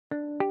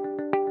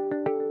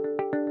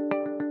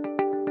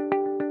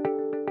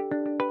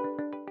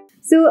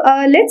So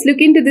let's look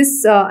into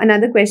this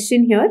another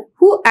question here.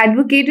 Who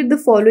advocated the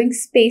following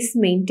space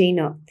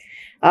maintainer?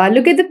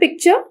 Look at the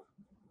picture.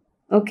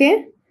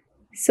 Okay.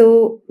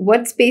 So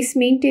what space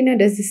maintainer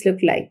does this look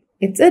like?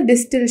 It's a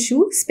distal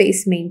shoe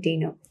space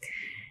maintainer.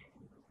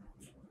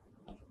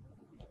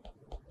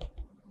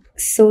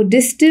 So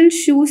distal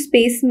shoe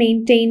space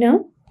maintainer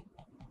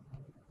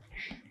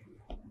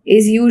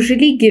is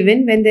usually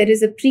given when there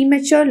is a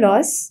premature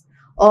loss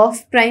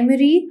of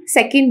primary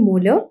second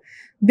molar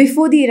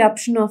before the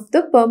eruption of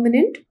the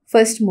permanent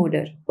first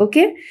molar.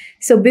 Okay.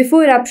 So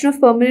before eruption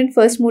of permanent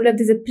first molar,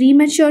 there's a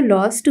premature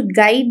loss to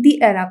guide the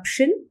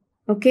eruption.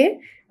 Okay.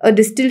 A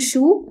distal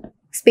shoe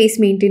space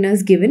maintainer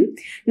is given.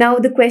 Now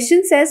the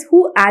question says,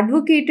 who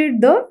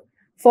advocated the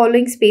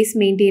following space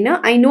maintainer?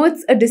 I know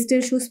it's a distal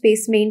shoe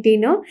space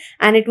maintainer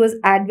and it was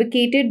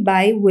advocated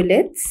by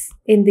Willets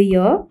in the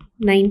year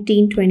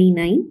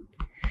 1929.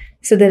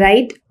 So the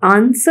right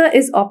answer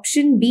is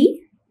option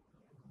B,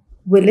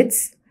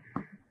 Willets.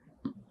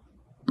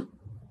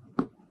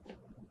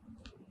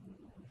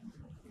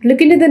 Look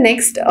into the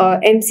next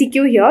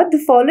MCQ here.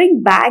 The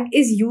following bag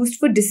is used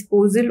for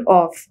disposal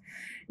of.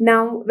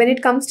 Now, when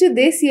it comes to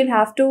this, you'll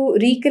have to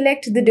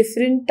recollect the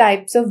different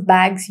types of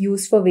bags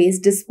used for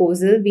waste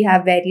disposal. We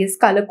have various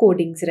color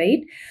codings, right?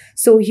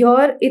 So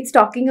here it's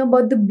talking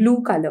about the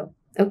blue color.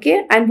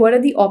 Okay, and what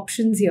are the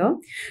options here?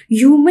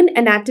 Human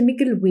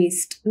anatomical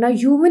waste. Now,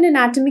 human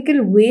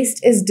anatomical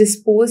waste is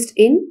disposed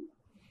in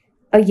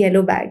a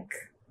yellow bag.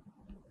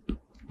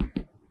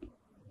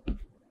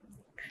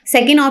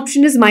 Second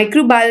option is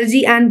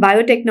microbiology and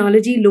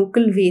biotechnology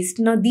local waste.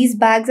 Now, these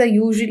bags are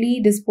usually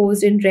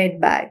disposed in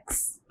red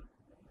bags.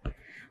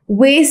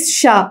 Waste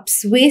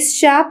sharps. Waste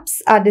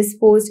sharps are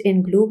disposed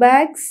in blue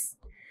bags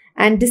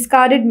and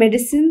discarded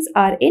medicines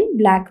are in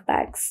black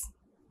bags.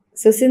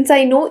 So since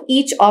I know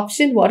each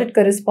option, what it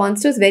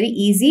corresponds to is very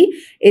easy.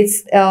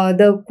 It's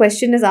the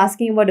question is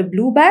asking about a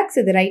blue bag.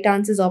 So the right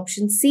answer is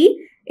option C.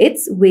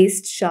 It's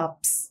waste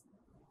sharps.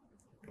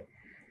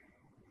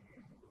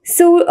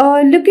 So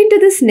look into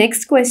this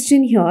next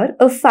question here.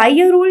 A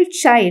 5-year-old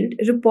child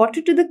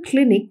reported to the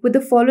clinic with the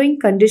following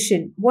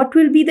condition. What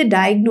will be the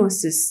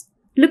diagnosis?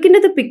 Look into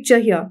the picture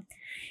here.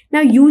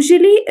 Now,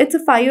 usually it's a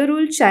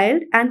 5-year-old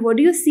child, and what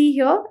do you see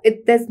here?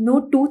 There's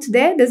no tooth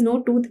there. There's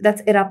no tooth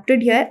that's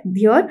erupted here,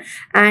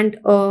 and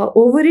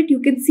over it you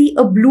can see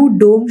a blue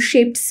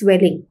dome-shaped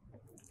swelling.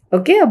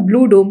 Okay, a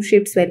blue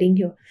dome-shaped swelling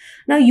here.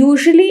 Now,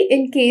 usually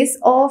in case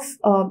of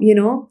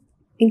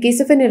in case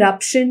of an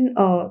eruption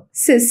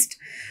cyst,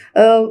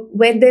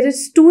 when there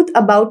is tooth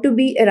about to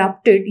be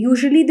erupted,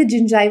 usually the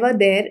gingiva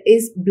there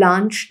is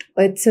blanched.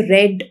 It's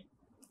red.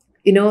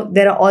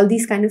 There are all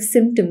these kind of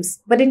symptoms.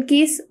 But in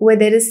case where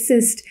there is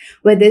cyst,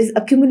 where there is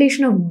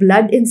accumulation of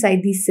blood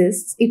inside these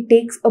cysts, it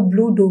takes a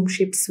blue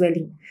dome-shaped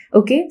swelling.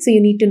 Okay, so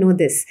you need to know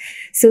this.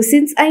 So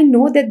since I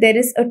know that there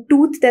is a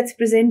tooth that's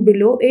present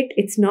below it,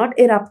 it's not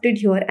erupted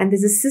here, and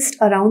there's a cyst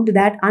around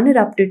that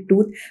unerupted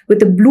tooth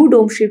with a blue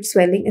dome-shaped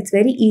swelling, it's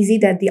very easy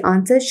that the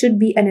answer should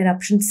be an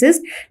eruption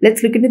cyst.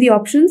 Let's look into the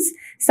options.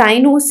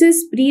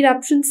 Cyanosis,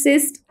 pre-eruption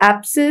cyst,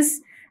 abscess,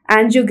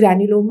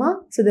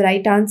 angiogranuloma. So the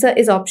right answer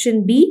is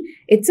option B.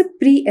 It's a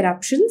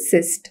pre-eruption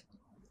cyst.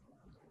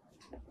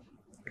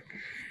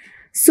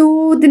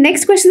 So the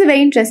next question is a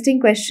very interesting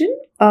question.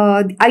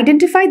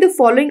 Identify the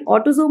following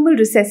autosomal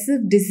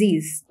recessive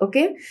disease.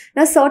 Okay.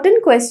 Now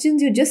certain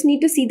questions you just need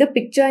to see the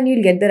picture and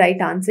you'll get the right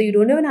answer. You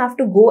don't even have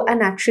to go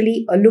and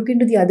actually look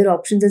into the other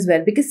options as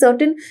well, because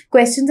certain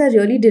questions are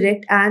really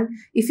direct, and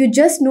if you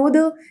just know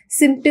the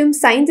symptoms,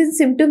 signs and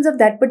symptoms of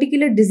that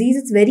particular disease,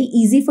 it's very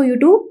easy for you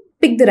to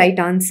pick the right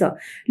answer.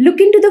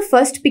 Look into the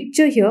first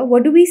picture here.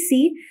 What do we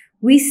see?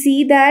 We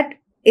see that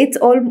it's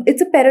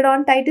a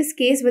periodontitis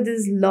case where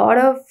there's a lot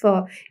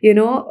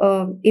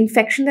of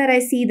infection that I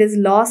see. There's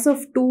loss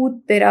of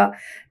tooth. There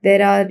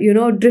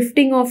are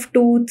drifting of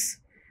tooth.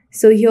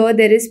 So here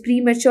there is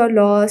premature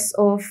loss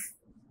of,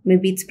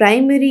 maybe it's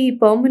primary,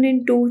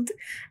 permanent tooth,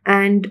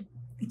 and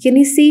can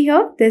you see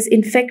here? There's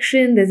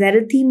infection. There's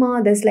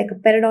erythema. There's like a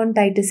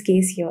periodontitis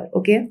case here.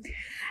 Okay.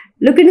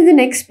 Look into the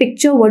next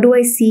picture. What do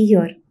I see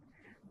here?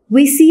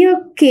 We see a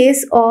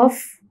case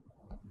of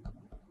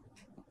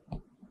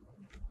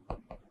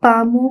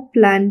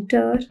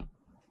palmoplantar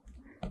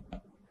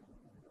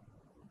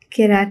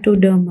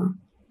keratoderma.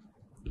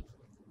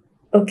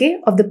 Okay,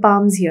 of the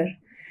palms here.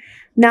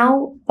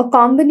 Now, a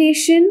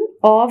combination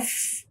of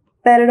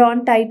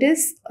periodontitis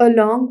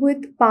along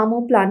with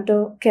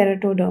palmoplantar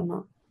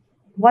keratoderma.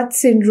 What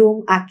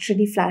syndrome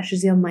actually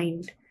flashes your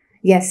mind?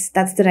 Yes,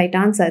 that's the right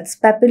answer. It's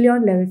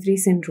Papillon-Levy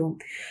syndrome.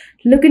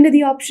 Look into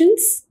the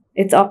options.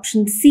 It's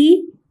option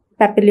C,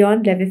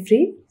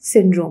 Papillon-Levy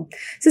syndrome.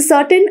 So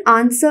certain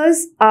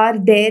answers are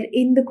there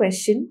in the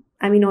question.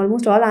 I mean,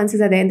 almost all answers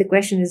are there in the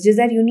question. It's just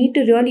that you need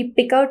to really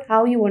pick out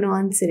how you want to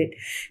answer it.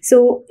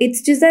 So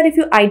it's just that if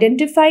you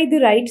identify the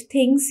right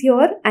things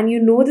here and you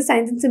know the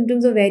signs and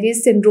symptoms of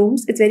various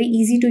syndromes, it's very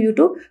easy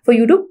for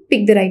you to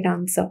pick the right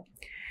answer.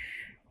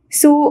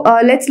 So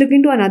let's look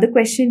into another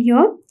question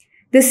here.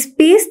 The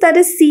space that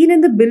is seen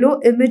in the below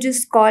image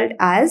is called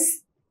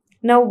as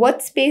Now,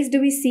 what space do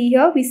we see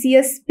here? We see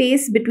a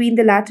space between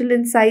the lateral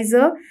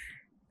incisor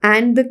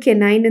and the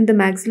canine in the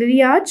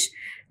maxillary arch,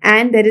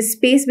 and there is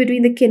space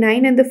between the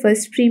canine and the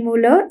first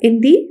premolar in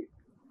the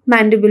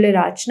mandibular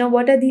arch. Now,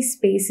 what are these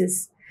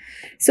spaces?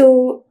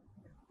 So,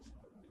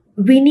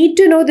 we need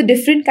to know the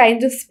different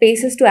kinds of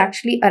spaces to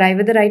actually arrive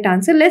at the right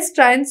answer. Let's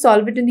try and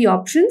solve it in the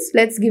options.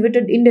 Let's give it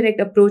an indirect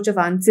approach of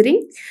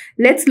answering.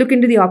 Let's look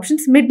into the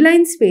options.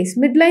 Midline space.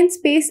 Midline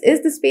space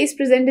is the space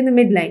present in the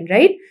midline,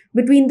 right?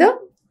 Between the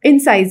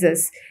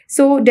incisors.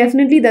 So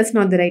definitely that's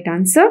not the right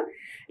answer.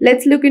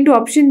 Let's look into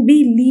option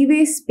B,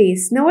 leeway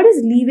space. Now what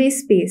is leeway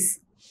space?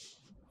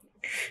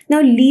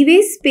 Now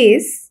leeway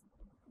space,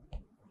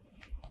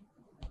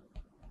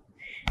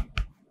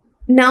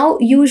 now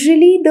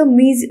usually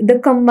the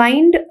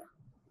combined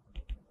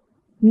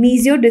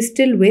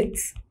mesiodistal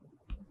widths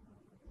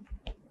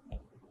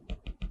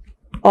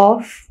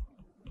of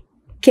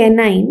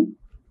canine,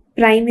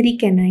 primary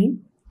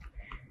canine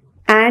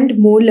and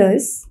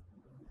molars,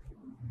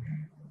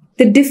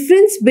 the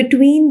difference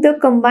between the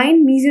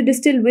combined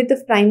mesiodistal width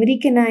of primary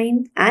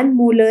canine and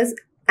molars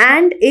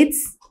and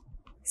its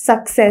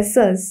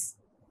successors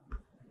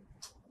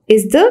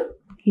is the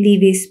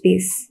leeway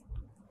space.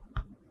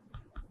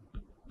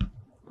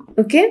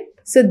 Okay,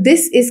 so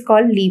this is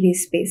called leeway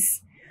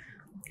space.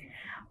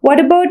 What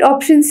about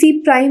option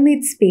C,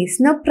 primate space?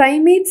 Now,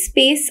 primate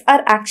space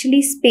are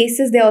actually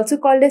spaces. They're also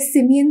called as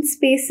simian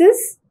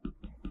spaces.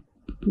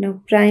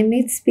 Now,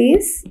 primate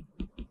space,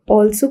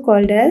 also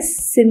called as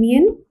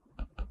simian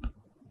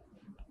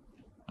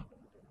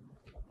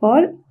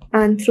or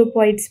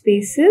anthropoid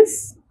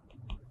spaces.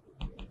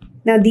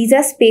 Now, these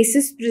are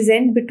spaces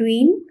present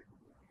between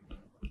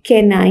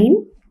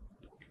canine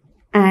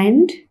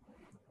and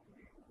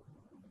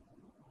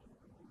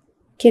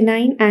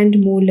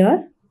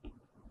molar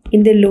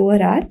in the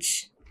lower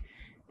arch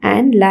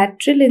and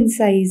lateral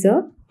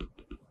incisor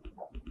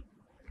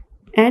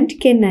and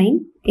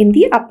canine in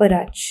the upper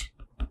arch.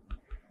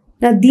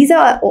 Now these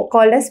are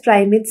called as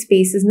primate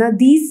spaces. Now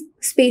these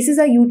spaces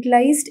are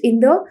utilized in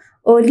the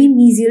early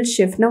mesial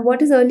shift. Now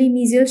what is early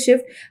mesial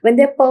shift? When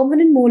there are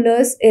permanent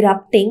molars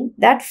erupting,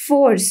 that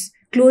force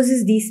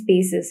closes these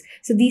spaces.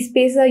 So these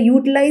spaces are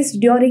utilized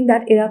during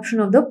that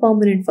eruption of the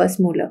permanent first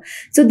molar.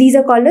 So these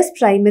are called as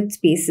primate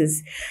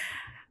spaces.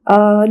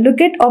 Look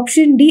at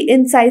option D,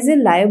 incisor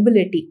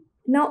liability.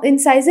 Now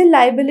incisor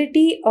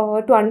liability,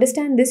 to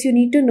understand this, you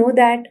need to know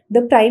that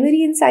the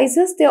primary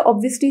incisors, they are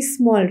obviously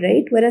small,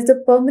 right? Whereas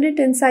the permanent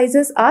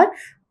incisors are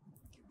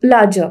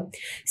larger.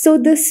 So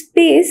the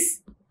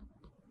space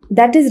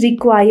that is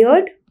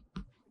required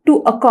to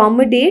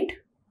accommodate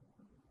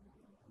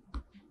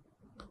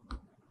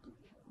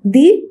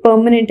the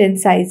permanent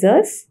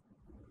incisors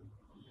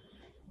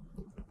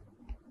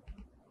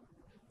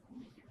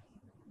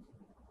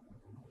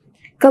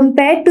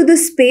compared to the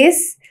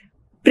space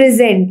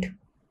present,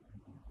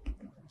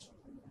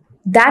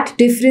 that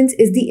difference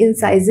is the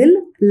incisal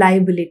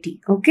liability.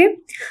 Okay,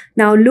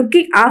 now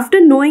looking after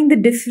knowing the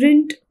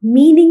different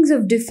meanings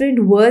of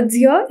different words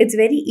here, it's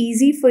very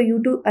easy for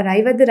you to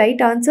arrive at the right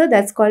answer.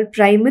 That's called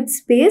primate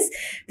space.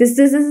 This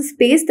is a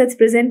space that's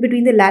present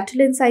between the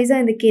lateral incisor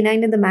and the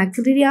canine and the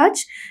maxillary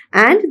arch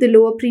and the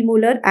lower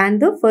premolar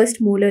and the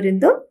first molar in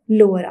the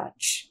lower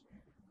arch.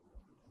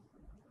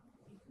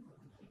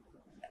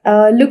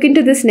 Look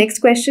into this next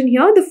question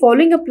here. The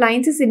following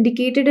appliance is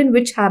indicated in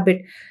which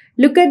habit?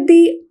 Look at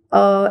the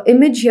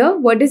image here.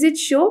 What does it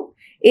show?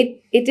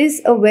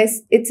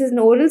 It's an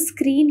oral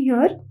screen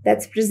here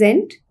that's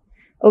present,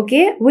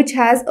 okay, which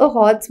has a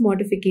Hod's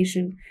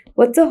modification.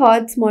 What's a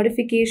Hod's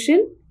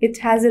modification? It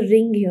has a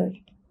ring here.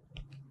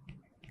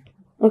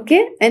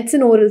 Okay, it's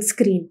an oral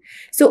screen.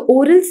 So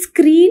oral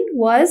screen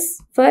was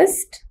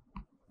first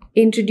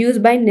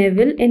introduced by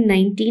Neville in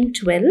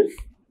 1912.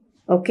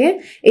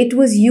 Okay, it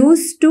was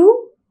used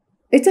to,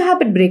 it's a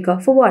habit breaker.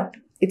 For what?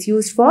 It's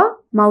used for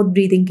mouth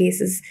breathing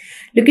cases.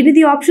 Look into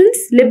the options: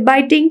 lip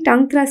biting,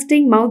 tongue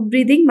thrusting, mouth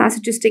breathing,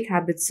 masochistic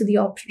habits. So the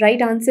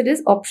right answer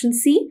is option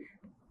C,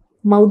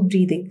 mouth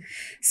breathing.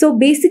 So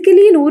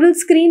basically an oral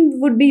screen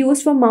would be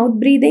used for mouth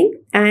breathing,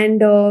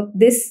 and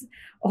this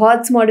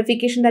Hod's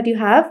modification that you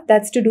have,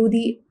 that's to do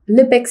the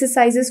lip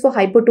exercises for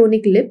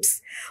hypotonic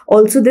lips.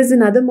 Also, there's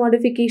another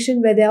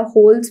modification where there are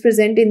holes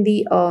present in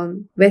the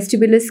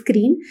vestibular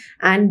screen,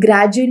 and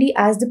gradually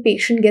as the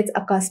patient gets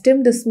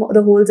accustomed,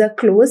 the holes are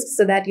closed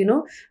so that, you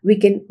know, we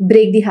can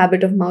break the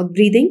habit of mouth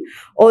breathing.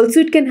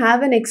 Also, it can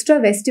have an extra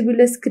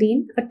vestibular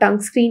screen, a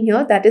tongue screen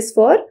here, that is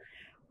for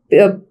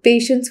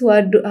patients who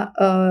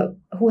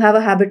have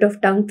a habit of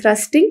tongue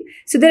thrusting.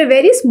 So there are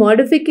various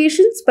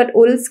modifications, but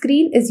oral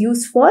screen is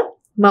used for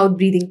mouth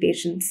breathing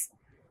patients.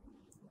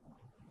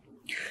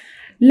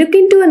 Look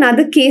into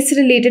another case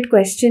related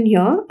question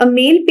here. A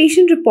male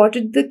patient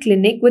reported to the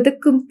clinic with a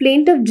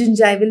complaint of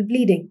gingival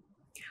bleeding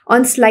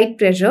on slight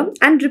pressure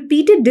and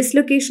repeated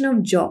dislocation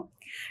of jaw.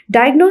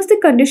 Diagnosed the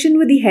condition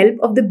with the help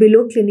of the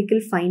below clinical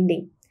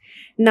finding.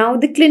 Now,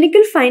 the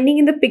clinical finding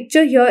in the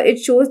picture here, it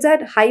shows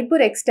that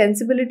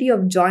hyperextensibility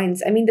of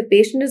joints. I mean, the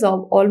patient is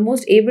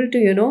almost able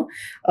to,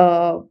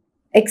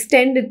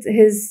 extend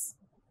his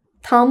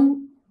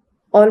thumb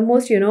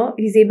almost,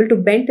 he's able to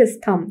bend his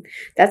thumb.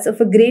 That's of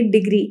a great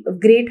degree,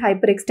 of great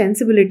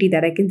hyperextensibility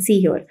that I can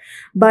see here.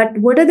 But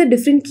what are the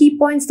different key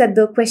points that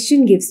the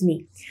question gives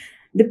me?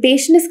 The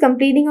patient is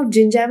complaining of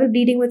gingival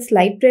bleeding with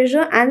slight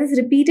pressure and is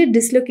repeated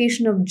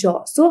dislocation of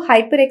jaw. So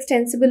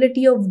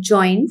hyperextensibility of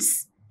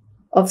joints,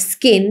 of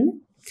skin,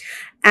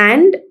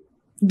 and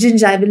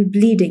gingival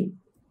bleeding.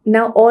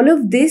 Now, all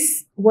of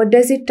this, what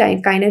does it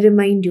kind of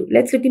remind you?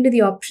 Let's look into the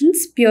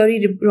options.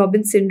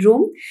 Peary-Robin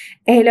syndrome,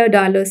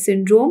 Ehlers-Danlos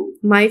syndrome,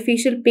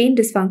 myofascial pain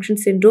dysfunction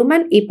syndrome,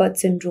 and Apert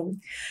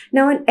syndrome.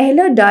 Now, in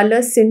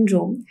Ehlers-Danlos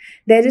syndrome,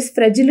 there is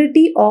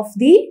fragility of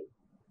the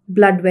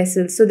blood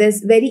vessels. So,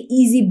 there's very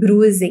easy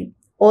bruising.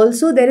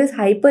 Also, there is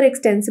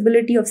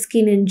hyperextensibility of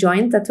skin and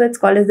joints. That's why it's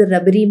called as the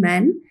rubbery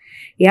man.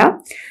 Yeah.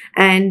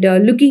 And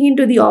looking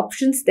into the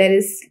options, there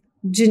is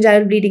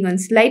gingival bleeding on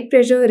slight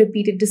pressure,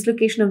 repeated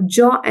dislocation of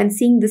jaw, and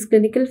seeing this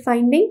clinical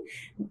finding.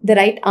 The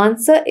right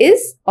answer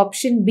is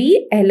option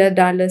B,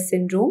 Ehlers-Danlos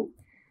syndrome.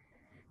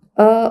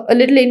 A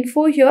little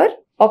info here.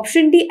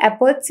 Option D,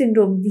 Apert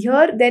syndrome.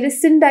 Here, there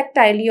is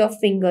syndactyly of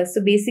fingers.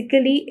 So,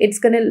 basically, it's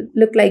going to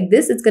look like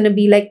this. It's going to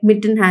be like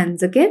mitten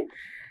hands, okay?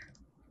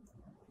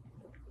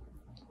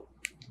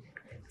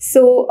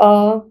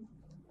 So,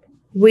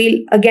 we'll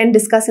again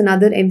discuss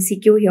another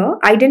MCQ here.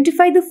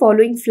 Identify the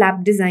following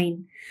flap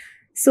design.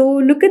 So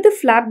look at the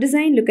flap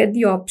design, look at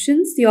the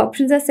options. The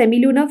options are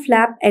semilunar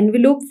flap,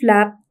 envelope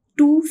flap,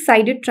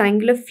 two-sided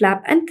triangular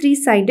flap, and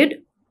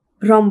three-sided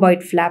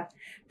rhomboid flap.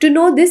 To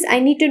know this, I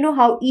need to know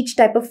how each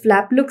type of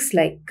flap looks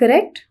like,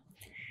 correct?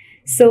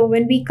 So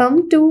when we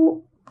come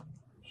to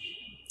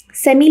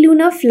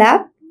semilunar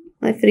flap,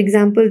 for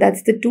example,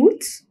 that's the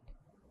tooth.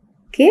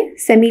 Okay,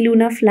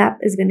 semilunar flap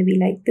is going to be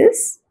like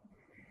this.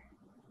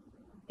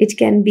 It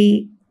can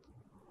be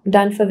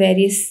done for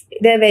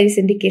there are various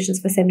indications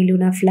for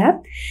semilunar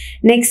flap.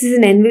 Next is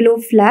an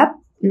envelope flap.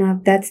 Now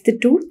that's the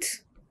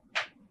tooth.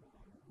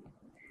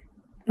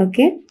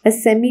 Okay,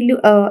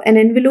 an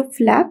envelope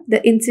flap,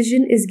 the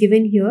incision is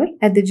given here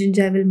at the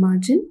gingival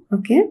margin.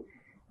 Okay,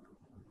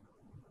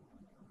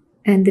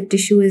 and the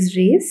tissue is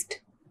raised.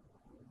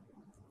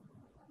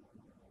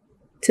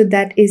 So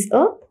that is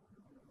a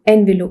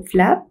envelope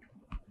flap.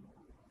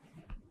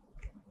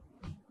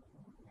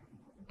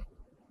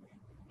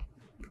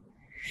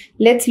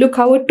 Let's look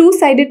how a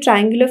two-sided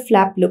triangular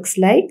flap looks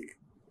like.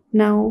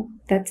 Now,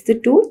 that's the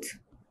tooth.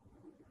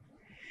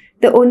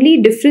 The only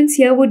difference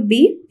here would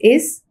be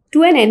is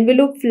to an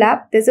envelope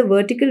flap, there's a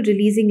vertical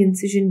releasing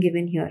incision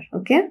given here.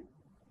 Okay.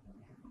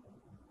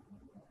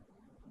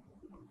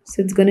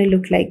 So, it's going to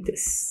look like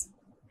this.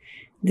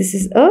 This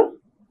is a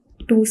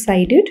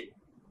two-sided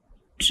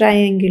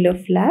triangular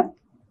flap.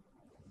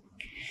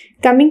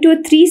 Coming to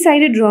a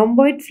three-sided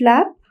rhomboid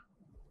flap,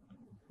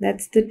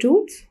 that's the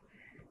tooth.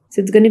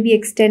 So, it's going to be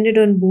extended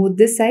on both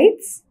the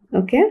sides.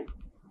 Okay.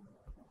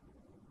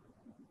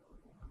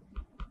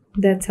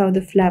 That's how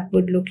the flap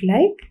would look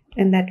like.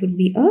 And that would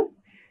be a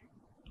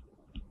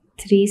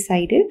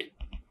three-sided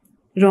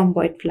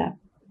rhomboid flap.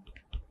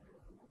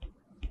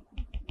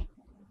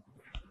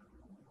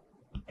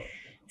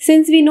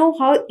 Since we know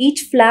how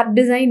each flap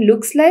design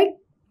looks like,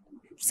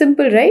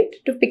 simple, right,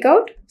 to pick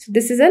out. So,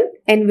 this is an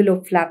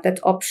envelope flap.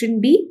 That's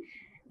option B,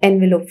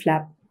 envelope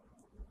flap.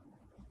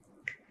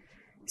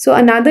 So,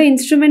 another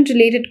instrument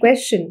related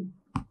question.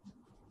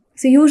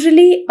 So,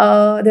 usually there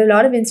are a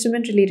lot of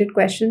instrument related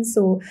questions.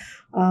 So,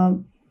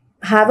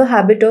 have a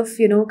habit of,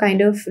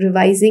 kind of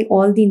revising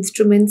all the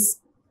instruments,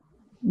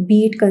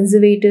 be it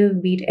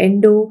conservative, be it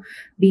endo,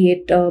 be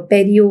it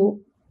perio,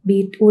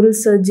 be it oral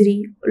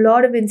surgery, a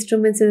lot of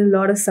instruments and a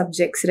lot of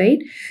subjects, right?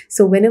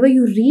 So whenever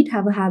you read,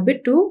 have a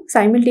habit to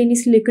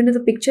simultaneously look into the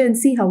picture and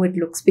see how it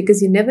looks,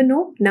 because you never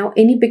know. Now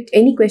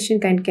any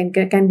question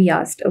can be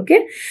asked,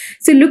 okay?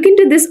 So look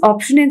into this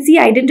option and see,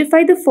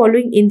 identify the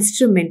following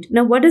instrument.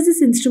 Now what does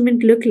this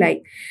instrument look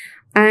like?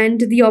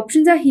 And the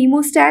options are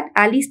hemostat,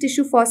 Alice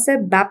tissue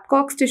forceps,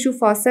 Babcock's tissue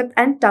forceps,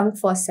 and tongue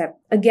forceps.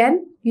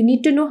 Again, you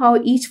need to know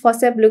how each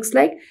forceps looks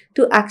like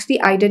to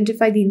actually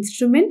identify the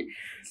instrument.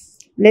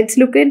 Let's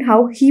look in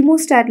how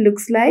hemostat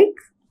looks like.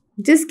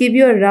 Just give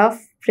you a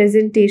rough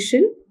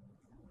presentation.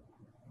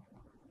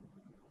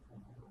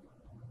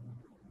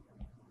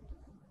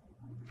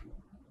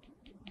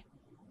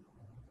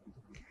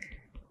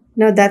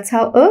 Now that's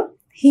how a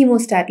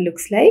hemostat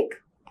looks like.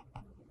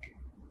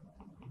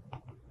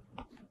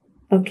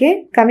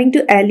 Okay, coming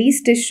to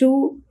Alice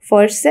tissue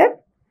forceps.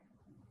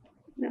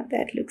 Now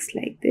that looks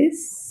like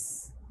this.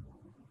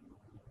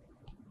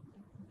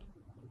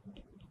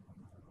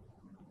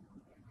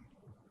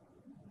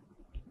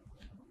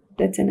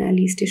 That's an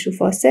Alice tissue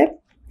forceps.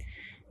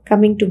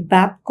 Coming to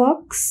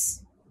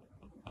Babcock's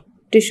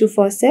tissue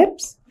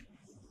forceps.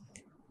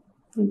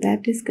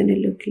 That is going to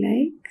look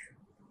like.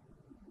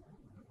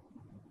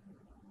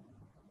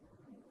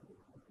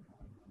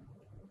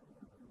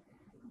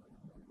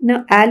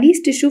 Now, Alice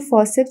tissue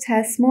forceps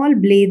has small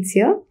blades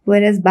here,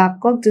 whereas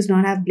Babcock does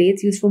not have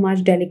blades used for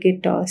much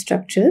delicate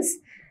structures.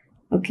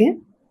 Okay.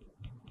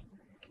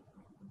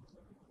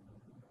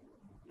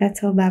 That's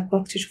how back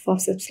box tissue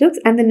forceps looks.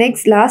 And the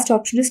next last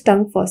option is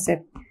tongue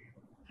forceps.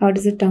 How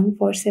does a tongue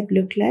forceps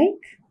look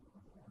like?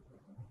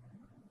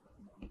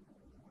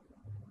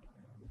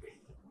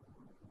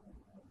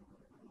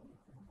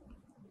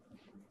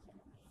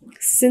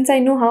 Since I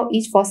know how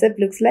each forceps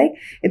looks like,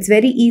 it's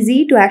very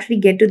easy to actually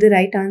get to the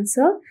right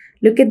answer.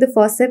 Look at the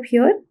forceps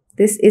here.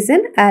 This is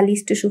an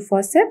Alice tissue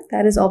forceps.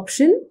 That is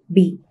option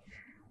B.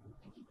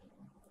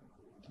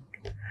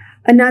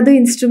 Another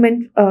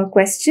instrument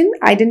question.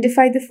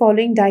 Identify the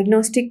following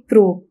diagnostic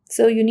probe.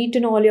 So you need to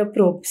know all your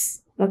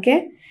probes.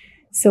 Okay.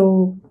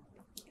 So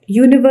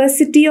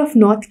University of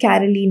North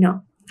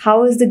Carolina.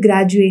 How is the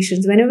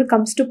graduations? Whenever it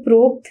comes to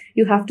probe,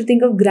 you have to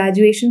think of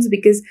graduations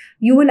because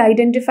you will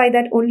identify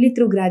that only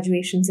through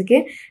graduations.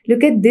 Okay.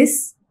 Look at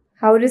this.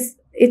 How it is,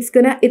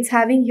 it's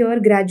having here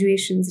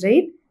graduations,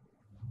 right?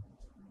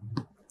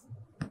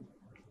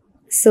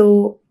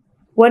 So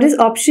what is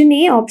option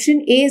A?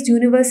 Option A is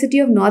University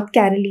of North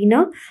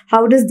Carolina.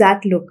 How does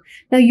that look?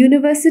 Now,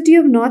 University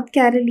of North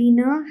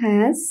Carolina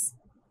has,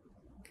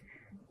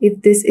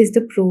 if this is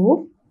the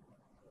probe,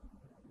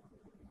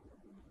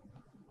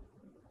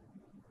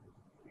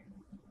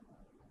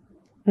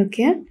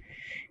 okay.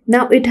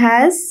 Now, it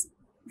has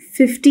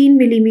 15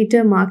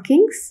 millimeter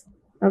markings,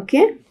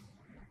 okay.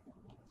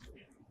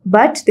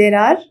 But there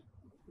are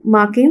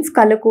markings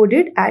color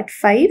coded at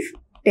 5,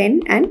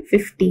 10 and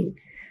 15.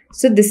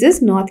 So this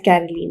is North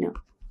Carolina,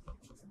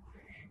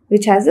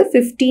 which has a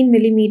 15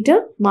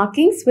 millimeter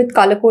markings with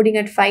color coding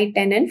at 5,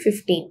 10 and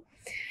 15.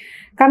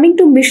 Coming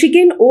to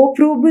Michigan O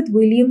probe with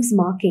Williams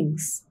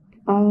markings.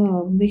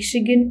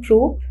 Michigan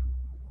probe.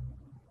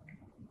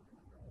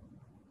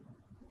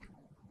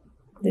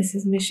 This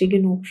is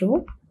Michigan O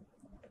probe.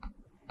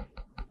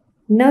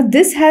 Now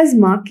this has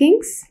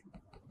markings.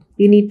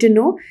 You need to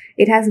know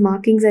it has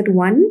markings at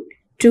 1,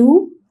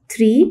 2,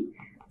 3,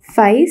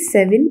 5,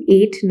 7,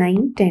 8,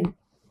 9, 10.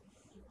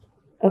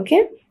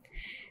 Okay.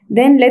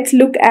 Then let's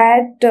look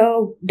at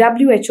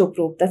WHO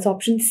probe. That's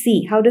option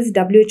C. How does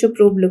WHO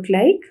probe look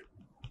like?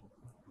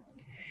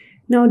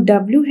 Now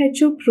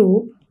WHO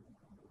probe,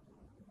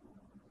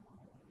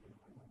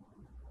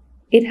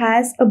 it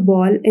has a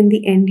ball in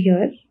the end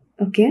here.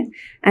 Okay.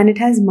 And it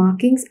has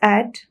markings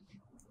at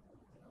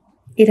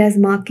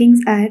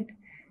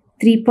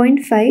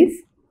 3.5,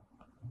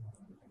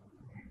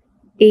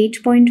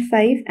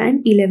 8.5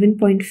 and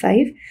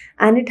 11.5,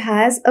 and it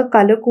has a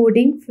color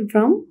coding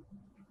from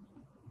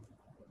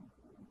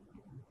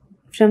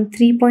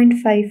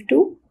 3.5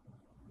 to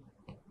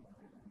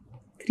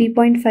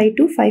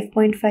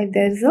 5.5.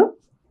 There's a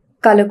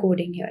color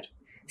coding here.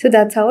 So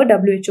that's how a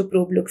WHO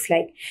probe looks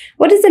like.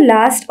 What is the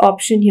last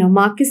option here?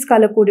 Marcus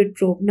color coded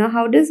probe. Now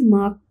how does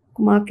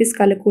Marcus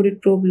color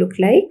coded probe look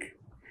like?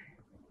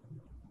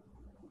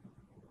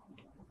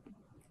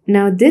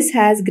 Now this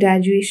has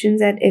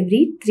graduations at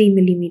every 3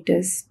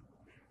 millimeters.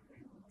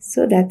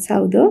 So that's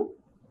how the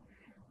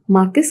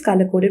Marcus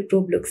color coded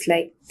probe looks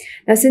like.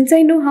 Now since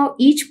I know how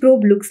each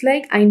probe looks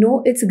like, I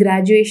know its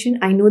graduation,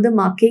 I know the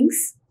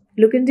markings.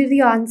 Look into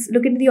the answer,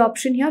 look into the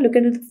option here, look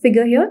into the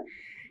figure here.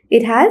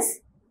 It has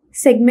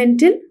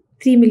segmental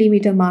 3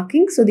 millimeter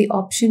marking. So the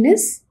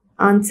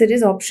answer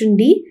is option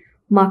D,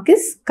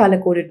 Marcus color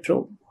coded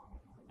probe.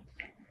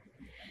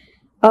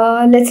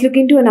 Let's look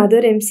into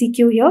another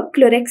MCQ here.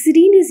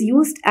 Chlorhexidine is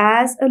used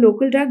as a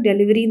local drug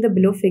delivery in the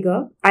below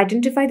figure.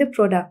 Identify the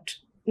product.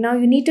 Now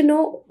you need to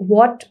know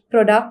what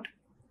product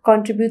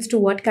contributes to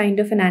what kind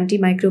of an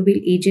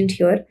antimicrobial agent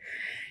here.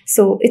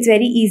 So it's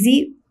very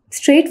easy,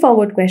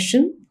 straightforward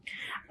question.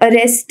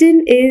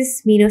 Arrestin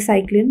is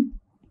minocycline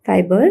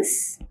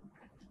fibers.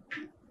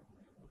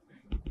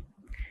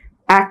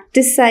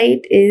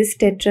 Acticide is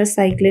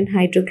tetracycline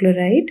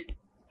hydrochloride.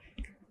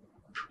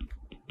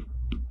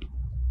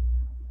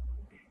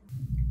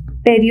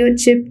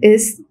 Periochip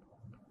is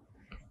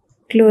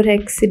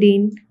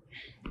chlorhexidine.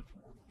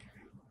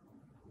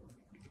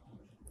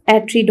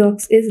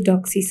 Atridox is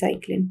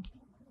doxycycline.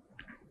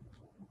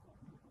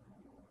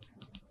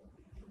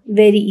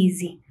 Very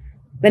easy.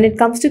 When it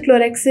comes to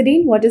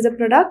chlorhexidine, what is the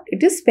product?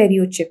 It is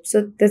Periochip.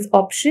 So this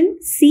option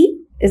C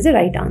is the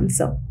right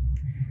answer.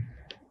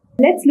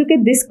 Let's look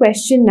at this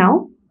question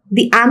now.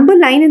 The amber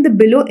line in the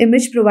below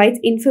image provides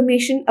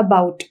information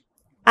about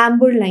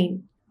amber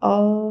line.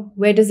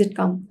 Where does it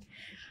come?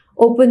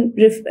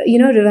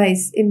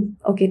 Revise.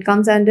 Okay, it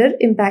comes under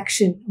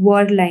impaction,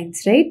 word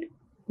lines, right?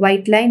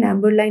 White line,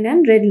 amber line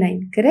and red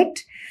line,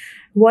 correct?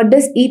 What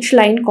does each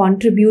line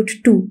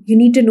contribute to? You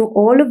need to know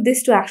all of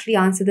this to actually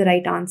answer the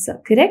right answer,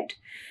 correct?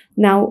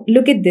 Now,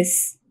 look at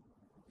this.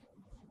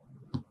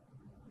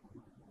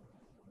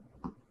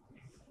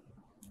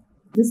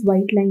 This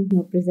white line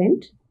here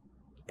present.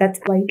 That's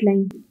white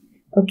line.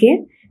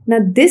 Okay. Now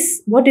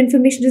this, what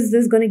information is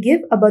this going to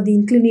give about the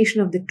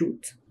inclination of the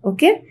tooth?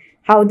 Okay.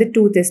 How the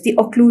tooth is, the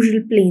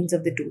occlusal planes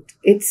of the tooth.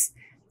 It's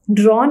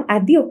drawn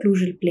at the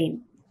occlusal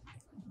plane.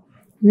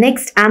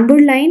 Next, amber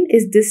line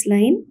is this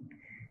line.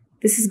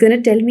 This is going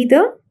to tell me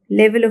the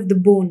level of the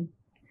bone.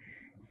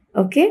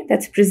 Okay,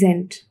 that's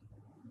present.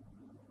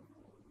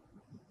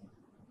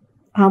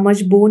 how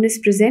much bone is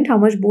present, how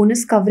much bone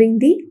is covering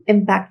the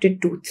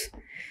impacted tooth.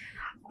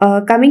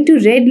 Coming to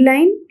red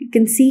line, you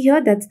can see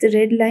here, that's the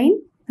red line.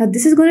 Now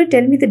this is going to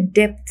tell me the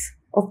depth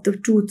of the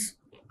tooth.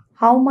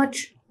 How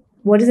much,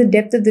 what is the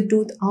depth of the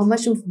tooth, how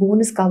much of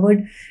bone is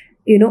covered,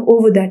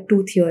 over that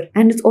tooth here.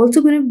 And it's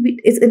also going to be,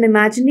 it's an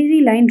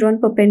imaginary line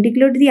drawn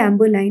perpendicular to the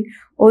amber line,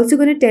 also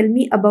going to tell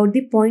me about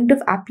the point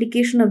of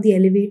application of the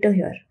elevator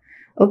here.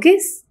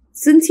 Okay,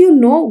 since you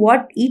know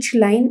what each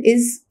line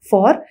is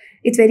for,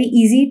 it's very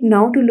easy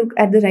now to look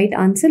at the right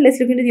answer. Let's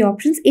look into the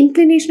options.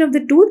 Inclination of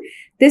the tooth,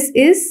 this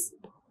is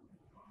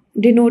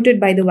denoted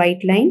by the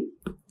white line.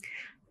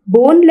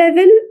 Bone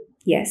level,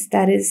 yes,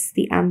 that is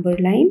the amber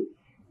line.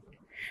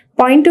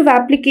 Point of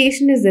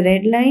application is the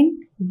red line.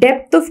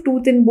 Depth of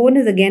tooth and bone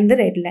is again the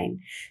red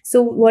line.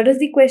 So what is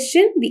the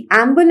question? The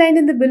amber line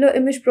in the below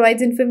image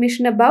provides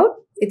information about,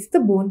 it's the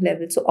bone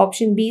level. So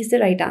option B is the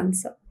right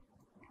answer.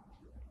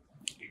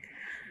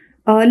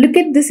 Look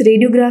at this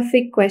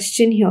radiographic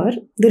question here.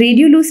 The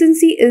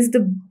radiolucency is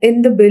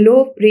in the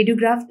below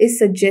radiograph is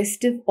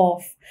suggestive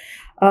of.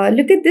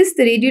 Look at this,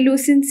 the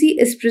radiolucency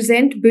is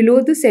present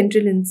below the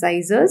central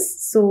incisors.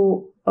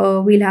 So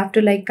we'll have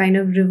to kind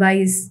of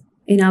revise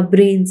in our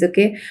brains,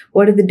 okay,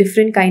 what are the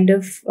different kind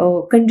of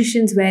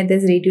conditions where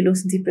there's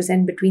radiolucency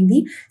present between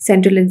the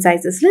central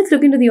incisors. Let's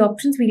look into the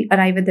options. We'll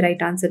arrive at the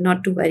right answer,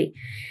 not to worry.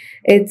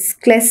 It's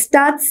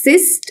Clestath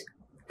cyst.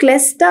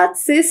 Clestath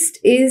cyst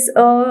is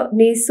a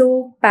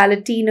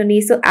nasopalatine or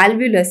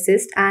nasoalveolar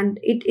cyst, and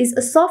it is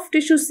a soft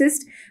tissue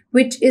cyst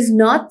which is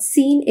not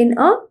seen in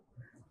a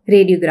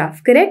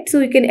radiograph, correct? So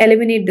you can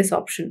eliminate this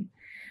option.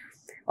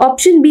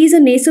 Option B is a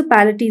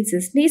nasopalatine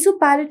cyst.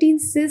 Nasopalatine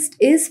cyst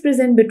is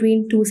present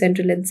between two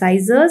central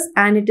incisors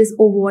and it is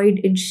ovoid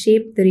in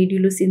shape. The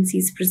radiolucency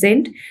is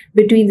present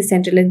between the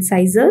central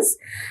incisors.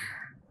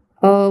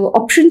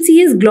 Option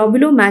C is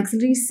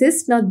globulomaxillary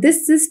cyst. Now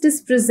this cyst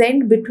is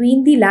present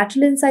between the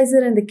lateral incisor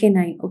and the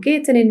canine. Okay,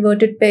 it's an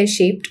inverted pear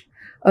shaped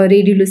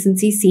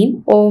radiolucency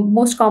seen, or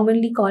most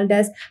commonly called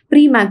as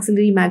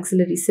premaxillary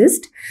maxillary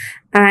cyst.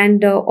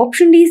 And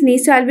option D is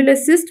nasoalveolar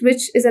cyst,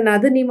 which is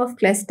another name of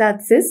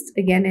Clestath cyst.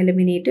 Again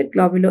eliminated,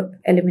 globular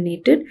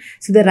eliminated.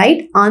 So the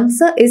right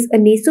answer is a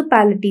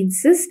nasopalatine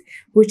cyst,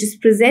 which is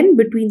present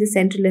between the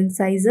central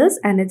incisors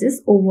and it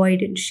is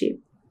ovoid in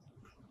shape.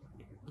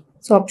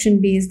 So option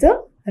B is the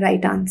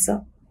right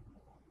answer.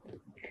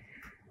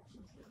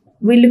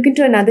 We'll look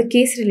into another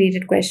case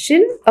related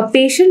question. A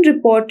patient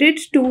reported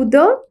to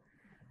the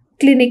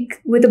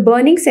clinic with a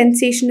burning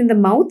sensation in the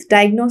mouth,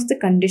 diagnosed the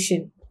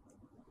condition.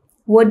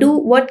 What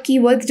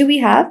keywords do we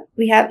have?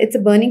 We have, it's a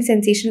burning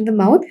sensation in the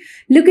mouth.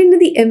 Look into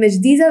the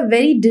image. These are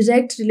very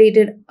direct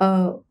related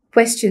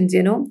questions,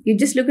 You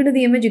just look into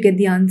the image, you get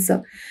the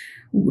answer.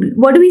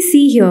 What do we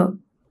see here?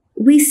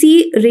 We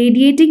see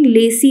radiating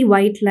lacy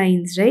white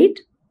lines, right?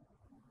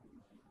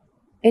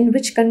 In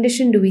which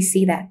condition do we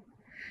see that?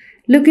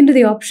 Look into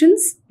the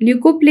options.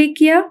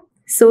 Leukoplakia,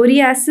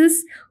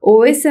 psoriasis,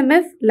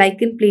 OSMF,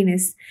 lichen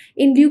planus.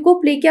 In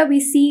leukoplakia, we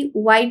see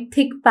white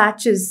thick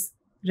patches,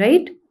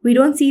 right? We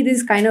don't see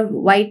these kind of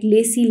white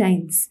lacy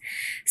lines.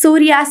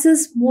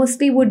 Psoriasis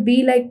mostly would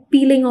be like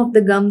peeling of the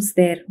gums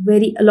there.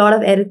 A lot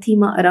of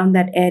erythema around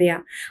that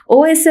area.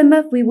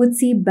 OSMF, we would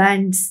see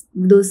bands,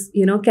 those,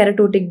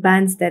 keratotic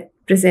bands that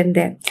present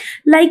there.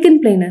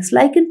 Lichen planus.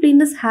 Lichen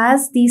planus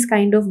has these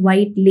kind of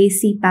white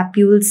lacy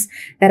papules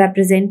that are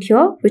present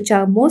here, which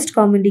are most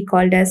commonly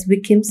called as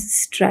Wickham's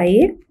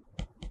striae.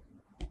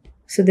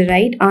 So the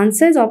right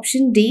answer is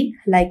option D,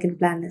 lichen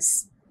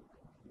planus.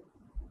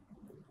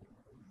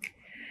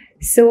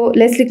 So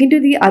let's look into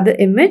the other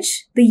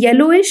image. The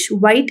yellowish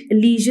white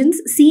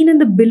lesions seen in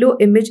the below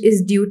image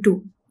is due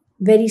to,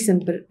 very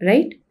simple,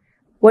 right?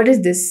 What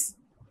is this?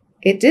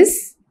 It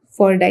is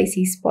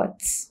Fordyce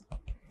spots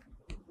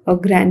or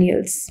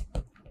granules.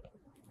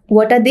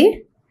 What are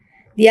they?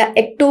 They are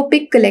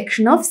ectopic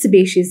collection of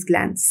sebaceous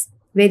glands.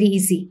 Very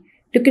easy.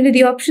 Look into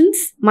the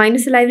options. Minor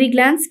salivary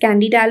glands,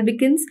 candida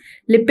albicans,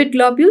 lipid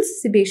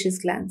globules, sebaceous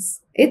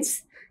glands.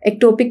 It's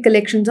ectopic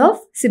collections of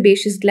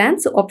sebaceous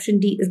glands. So option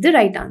D is the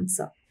right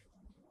answer.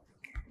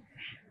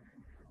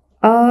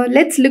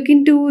 Let's look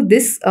into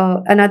this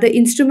another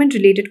instrument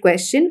related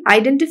question.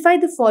 Identify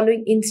the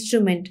following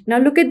instrument. Now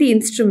look at the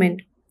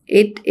instrument.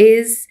 It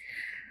is,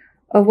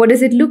 what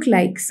does it look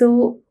like?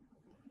 So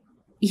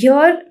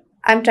here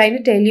I'm trying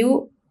to tell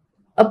you,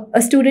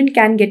 a student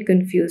can get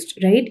confused,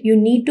 right? You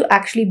need to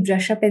actually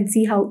brush up and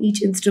see how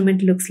each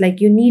instrument looks like.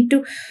 You need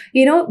to,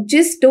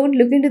 just don't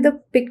look into the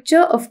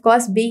picture. Of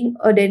course, being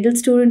a dental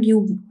student,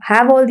 you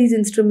have all these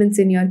instruments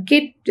in your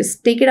kit.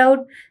 Just take it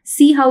out,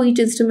 see how each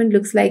instrument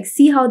looks like,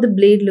 see how the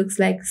blade looks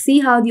like, see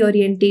how the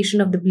orientation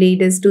of the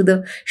blade is to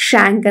the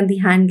shank and the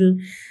handle.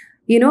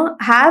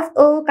 Have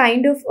a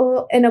kind of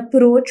an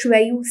approach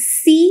where you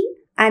see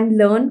and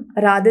learn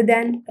rather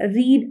than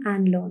read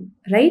and learn,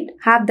 right?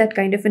 Have that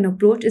kind of an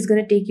approach, is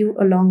going to take you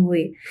a long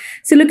way.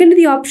 So look into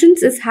the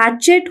options. Is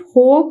hatchet,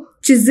 hoe,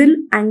 chisel,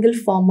 angle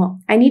former.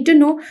 I need to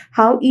know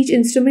how each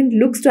instrument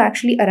looks to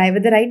actually arrive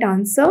at the right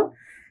answer.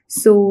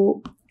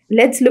 So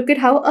let's look at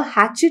how a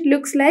hatchet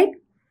looks like.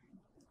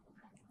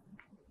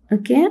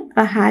 Okay,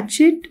 a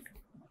hatchet.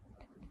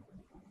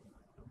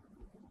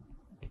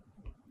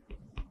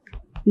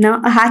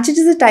 Now, a hatchet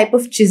is a type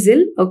of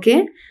chisel,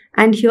 okay,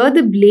 and here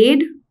the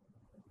blade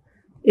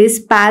is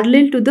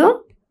parallel to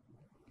the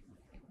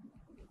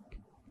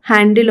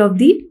handle of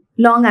the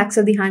long axis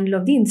of the handle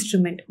of the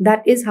instrument.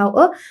 That is how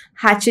a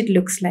hatchet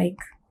looks like.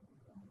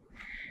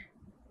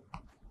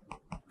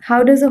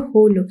 How does a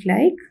hoe look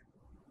like?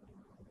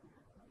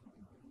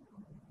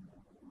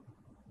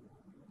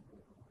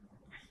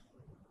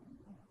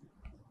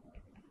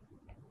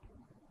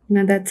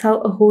 Now that's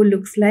how a hoe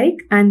looks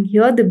like, and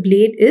here the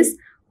blade is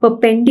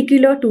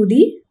perpendicular to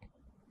the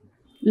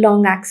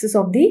long axis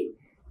of the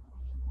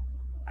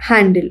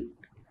handle.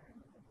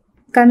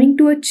 Coming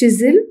to a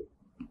chisel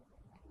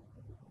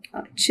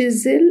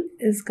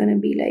is going to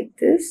be like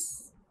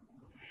this.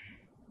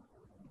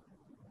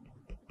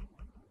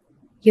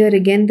 Here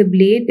again the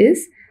blade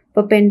is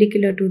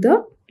perpendicular to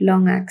the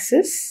long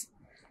axis.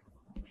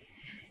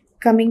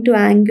 Coming to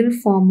angle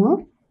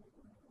former,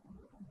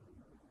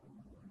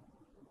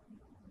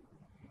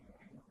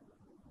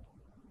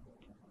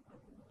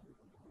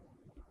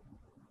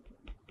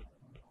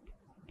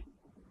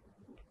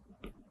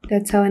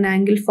 that's how an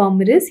angle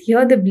former is.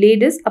 Here the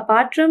blade is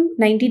apart from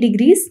 90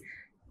 degrees,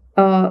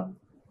 that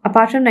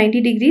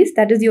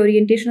is the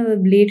orientation of the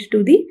blade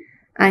to the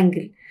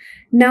angle.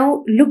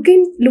 Now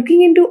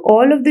looking into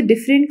all of the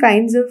different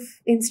kinds of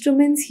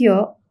instruments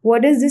here,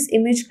 what does this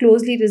image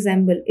closely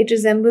resemble? It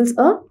resembles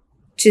a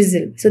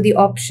chisel. So the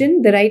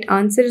right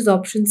answer is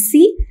option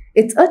C.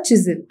 It's a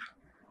chisel.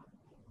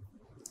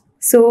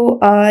 So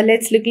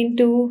let's look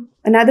into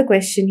another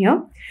question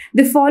here.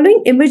 The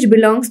following image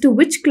belongs to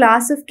which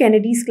class of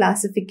Kennedy's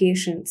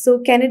classification? So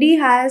Kennedy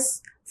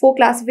has 4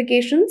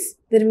 classifications.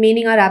 The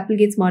remaining are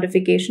Applegate's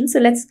modifications. So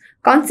let's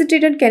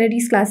concentrate on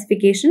Kennedy's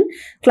classification.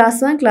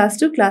 Class 1, Class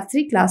 2, Class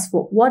 3, Class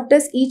 4. What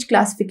does each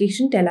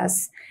classification tell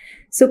us?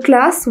 So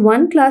Class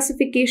 1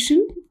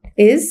 classification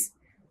is,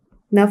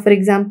 now for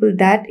example,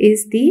 that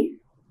is the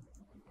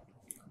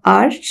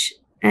arch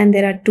and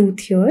there are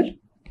tooth here.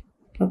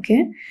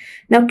 Okay.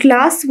 Now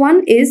Class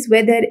 1 is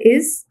where there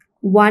is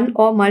one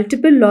or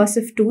multiple loss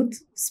of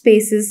tooth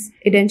spaces,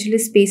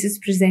 edentulous spaces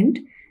present.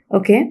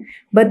 Okay.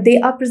 But they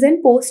are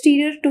present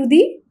posterior to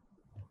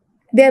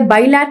they are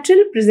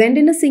bilateral, present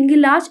in a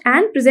single arch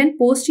and present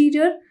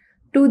posterior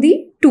to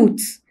the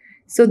tooths.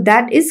 So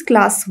that is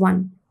Class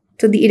 1.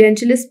 So the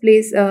edentulous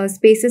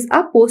spaces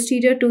are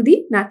posterior to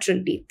the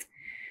natural teeth.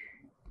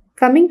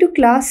 Coming to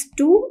Class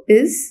 2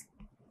 is,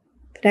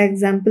 for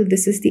example,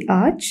 this is the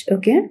arch.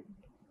 Okay.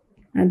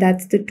 And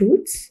that's the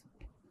tooths.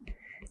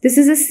 This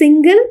is a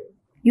single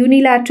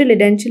unilateral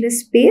edentulous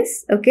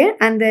space, okay,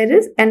 and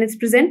it's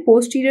present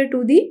posterior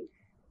to the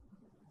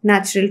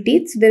natural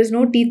teeth. So there is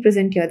no teeth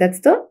present here.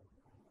 So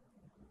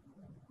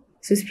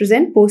it's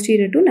present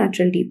posterior to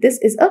natural teeth. This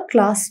is a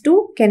Class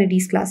 2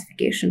 Kennedy's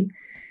classification.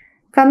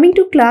 Coming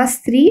to Class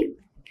 3,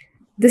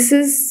 this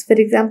is, for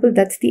example,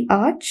 that's the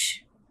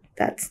arch,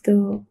 that's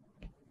the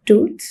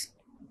tooth.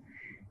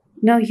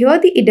 Now here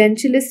the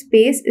edentulous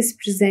space is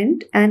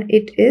present and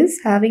it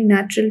is having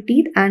natural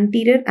teeth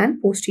anterior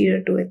and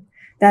posterior to it.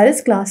 That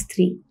is Class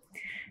 3.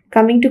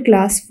 Coming to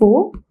Class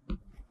 4,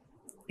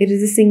 it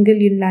is a single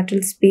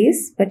unilateral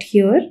space, but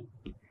here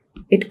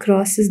it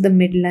crosses the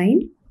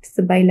midline. It's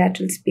the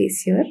bilateral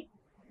space here.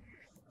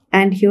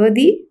 And here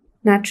the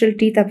natural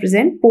teeth are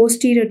present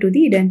posterior to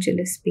the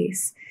edentulous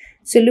space.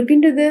 So look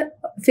into the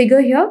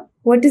figure here.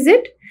 What is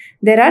it?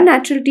 There are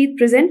natural teeth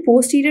present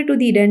posterior to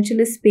the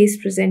edentulous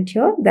space present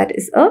here. That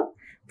is a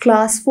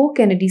Class 4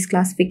 Kennedy's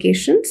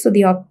classification. So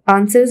the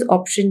answer is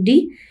option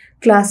D,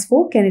 Class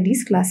 4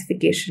 Kennedy's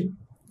classification.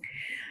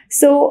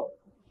 So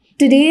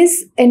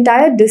today's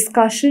entire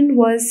discussion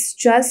was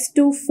just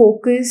to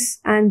focus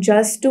and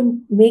just to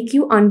make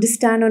you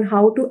understand on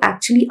how to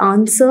actually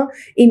answer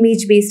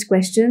image-based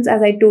questions.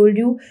 As I told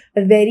you,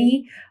 a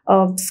very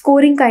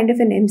scoring kind of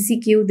an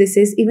MCQ this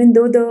is, even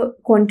though the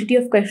quantity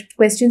of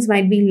questions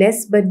might be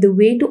less, but the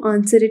way to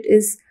answer it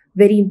is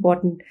very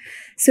important.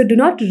 So do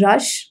not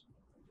rush.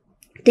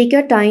 Take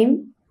your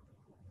time.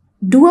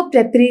 Do a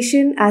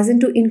preparation as in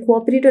to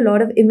incorporate a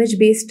lot of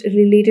image-based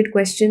related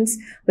questions.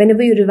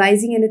 Whenever you're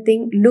revising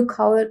anything, look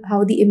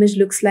how the image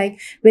looks like.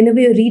 Whenever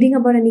you're reading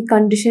about any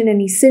condition,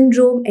 any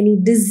syndrome, any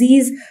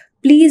disease,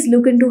 please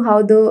look into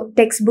how the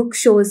textbook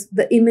shows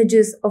the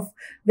images of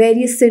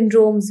various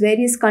syndromes,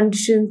 various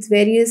conditions,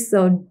 various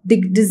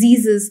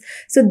diseases.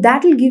 So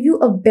that will give you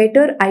a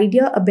better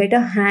idea, a better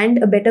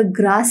hand, a better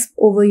grasp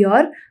over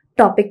your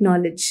topic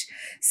knowledge.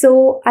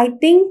 So I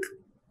think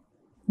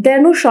there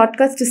are no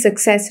shortcuts to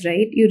success,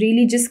 right? You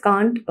really just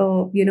can't,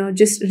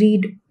 just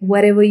read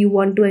whatever you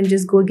want to and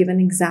just go give an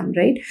exam,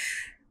 right?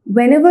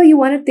 Whenever you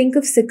want to think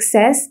of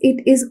success,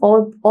 it is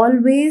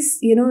always,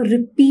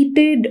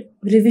 repeated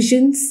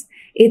revisions.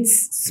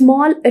 It's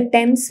small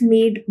attempts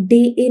made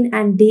day in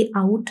and day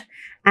out.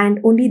 And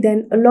only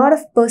then a lot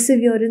of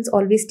perseverance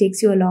always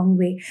takes you a long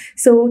way.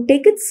 So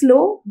take it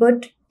slow,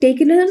 but take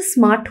it in a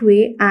smart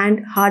way,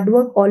 and hard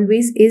work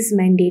always is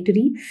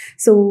mandatory.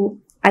 So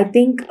I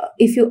think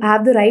if you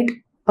have the right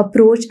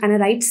approach and a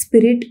right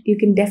spirit, you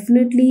can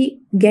definitely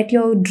get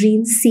your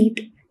dream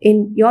seat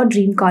in your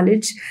dream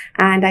college.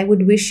 And I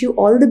would wish you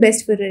all the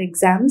best for your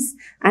exams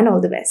and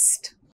all the best.